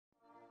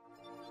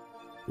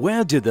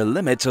Where do the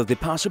limits of the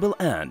possible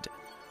end?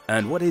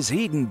 And what is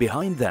hidden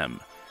behind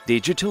them?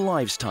 Digital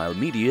lifestyle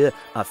media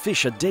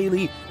Afisha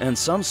Daily and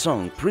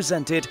Samsung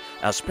presented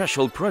a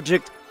special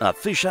project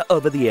Afisha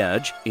Over the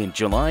Edge in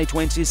July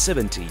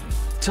 2017.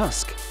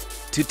 Task: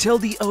 to tell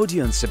the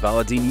audience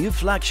about the new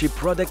flagship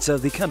products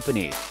of the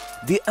company,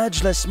 the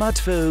edgeless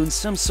smartphone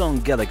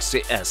Samsung Galaxy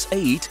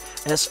S8,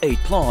 S8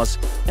 Plus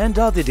and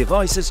other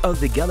devices of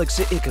the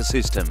Galaxy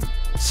ecosystem.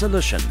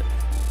 Solution: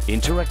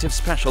 interactive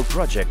special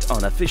project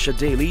on Afisha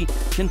Daily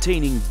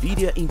containing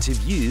video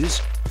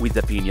interviews with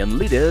opinion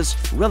leaders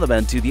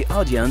relevant to the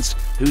audience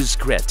whose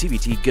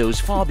creativity goes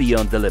far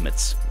beyond the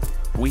limits.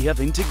 We have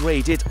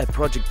integrated a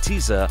project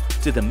teaser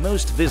to the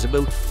most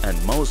visible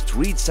and most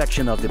read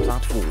section of the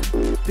platform,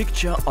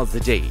 Picture of the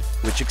Day,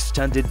 which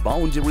extended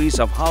boundaries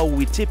of how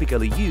we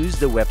typically use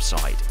the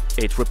website.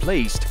 It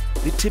replaced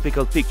the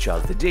typical Picture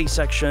of the Day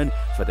section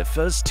for the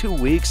first 2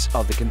 weeks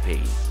of the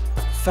campaign.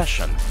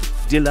 Fashion: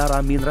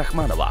 Dilara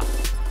Minrahmanova.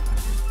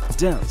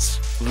 Dance: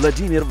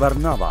 Vladimir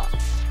Varnava.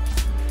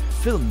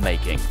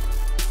 Filmmaking: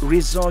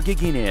 Riza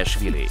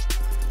Gigineashvili.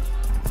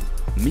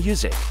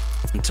 Music: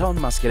 Anton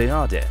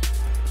Mascalinade.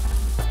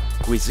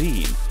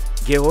 Cuisine: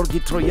 Georgi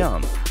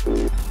Troyan.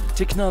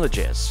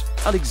 Technologies: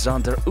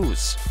 Alexander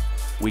Us.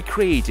 We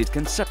created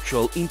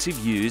conceptual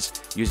interviews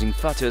using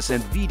photos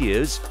and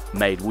videos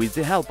made with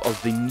the help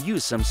of the new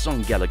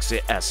Samsung Galaxy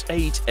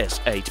S8,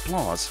 S8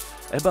 Plus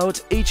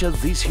about each of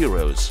these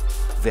heroes,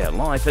 their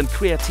life and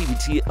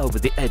creativity over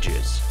the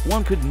edges.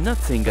 One could not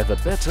think of a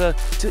better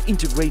to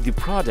integrate the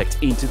product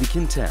into the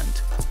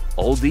content.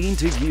 All the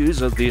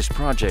interviews of this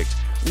project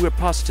were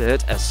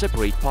posted as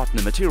separate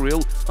partner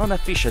material on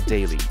Afisha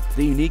Daily.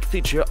 The unique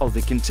feature of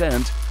the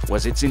content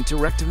was its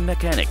interactive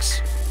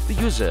mechanics. The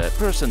user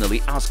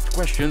personally asked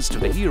questions to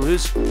the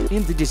heroes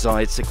in the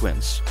desired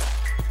sequence.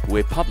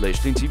 We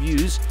published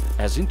interviews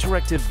as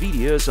interactive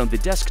videos on the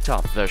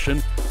desktop version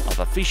of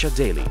Afisha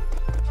Daily.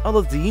 All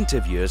of the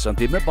interviews on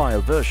the mobile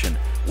version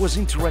was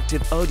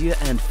interactive audio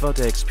and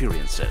photo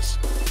experiences.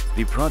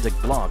 The product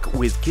blog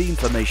with key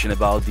information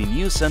about the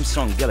new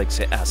Samsung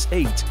Galaxy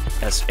S8,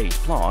 S8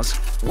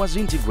 Plus was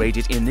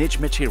integrated in each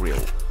material.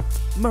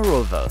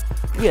 Moreover,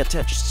 we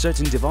attached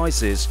certain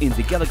devices in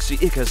the Galaxy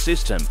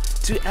ecosystem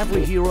to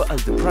every hero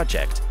of the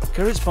project,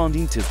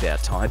 corresponding to their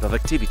type of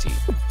activity.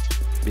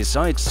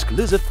 Besides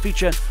exclusive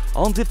feature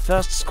on the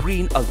first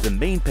screen of the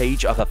main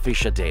page of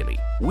Afisha Daily,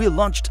 we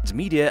launched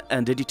media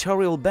and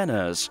editorial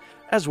banners,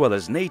 as well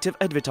as native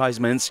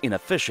advertisements in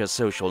Afisha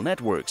social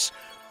networks.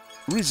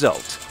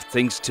 Result: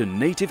 thanks to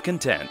native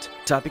content,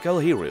 topical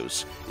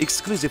heroes,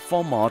 exclusive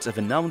format of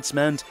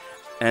announcement,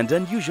 and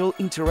unusual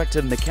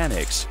interactive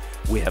mechanics,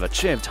 we have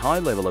achieved high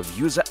level of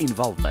user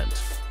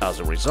involvement. As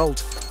a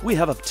result, we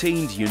have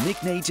obtained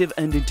unique native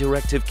and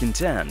interactive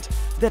content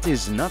that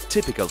is not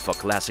typical for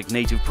classic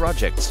native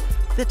projects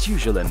that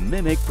usually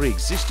mimic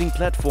pre-existing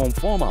platform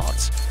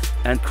formats,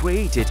 and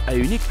created a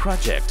unique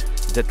project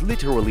that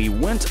literally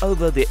went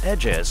over the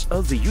edges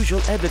of the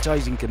usual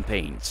advertising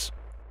campaigns.